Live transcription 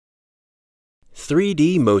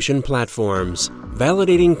3D motion platforms,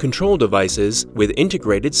 validating control devices with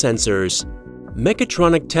integrated sensors.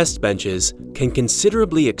 Mechatronic test benches can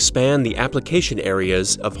considerably expand the application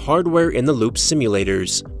areas of hardware-in-the-loop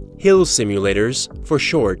simulators, Hill simulators for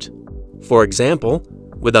short. For example,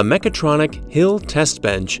 with a Mechatronic Hill test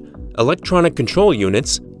bench, electronic control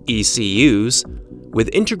units, ECUs, with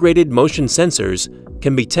integrated motion sensors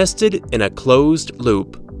can be tested in a closed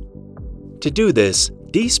loop. To do this,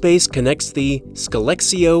 dSPACE connects the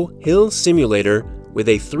Scalexio Hill simulator with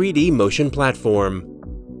a 3D motion platform.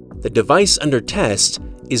 The device under test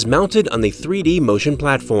is mounted on the 3D motion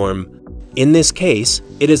platform. In this case,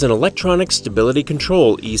 it is an electronic stability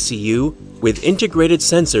control ECU with integrated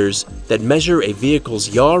sensors that measure a vehicle's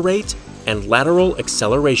yaw rate and lateral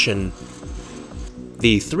acceleration.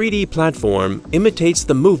 The 3D platform imitates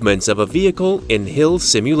the movements of a vehicle in Hill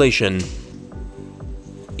simulation.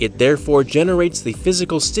 It therefore generates the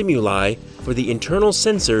physical stimuli for the internal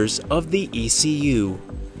sensors of the ECU.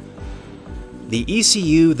 The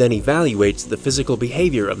ECU then evaluates the physical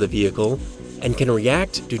behavior of the vehicle and can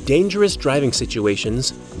react to dangerous driving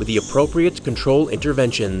situations with the appropriate control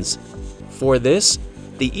interventions. For this,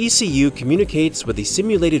 the ECU communicates with the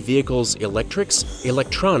simulated vehicle's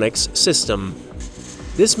electronics system.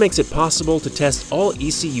 This makes it possible to test all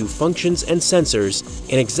ECU functions and sensors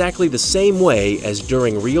in exactly the same way as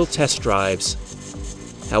during real test drives.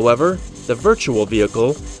 However, the virtual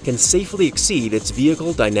vehicle can safely exceed its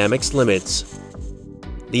vehicle dynamics limits.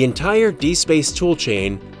 The entire dSPACE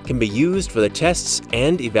toolchain can be used for the tests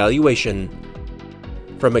and evaluation.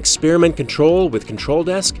 From experiment control with Control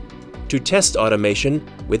Desk to test automation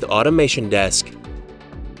with Automation Desk.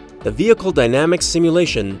 The vehicle dynamics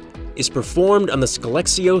simulation is performed on the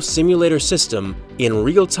Scalexio simulator system in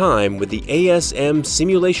real time with the ASM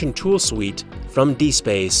simulation tool suite from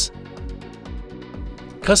dSPACE.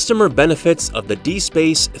 Customer benefits of the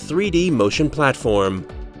dSPACE 3D motion platform.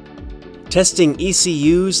 Testing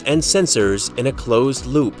ECUs and sensors in a closed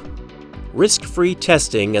loop. Risk-free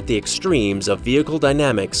testing at the extremes of vehicle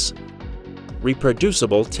dynamics.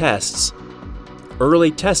 Reproducible tests.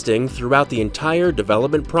 Early testing throughout the entire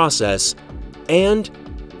development process. And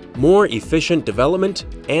more efficient development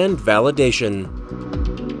and validation.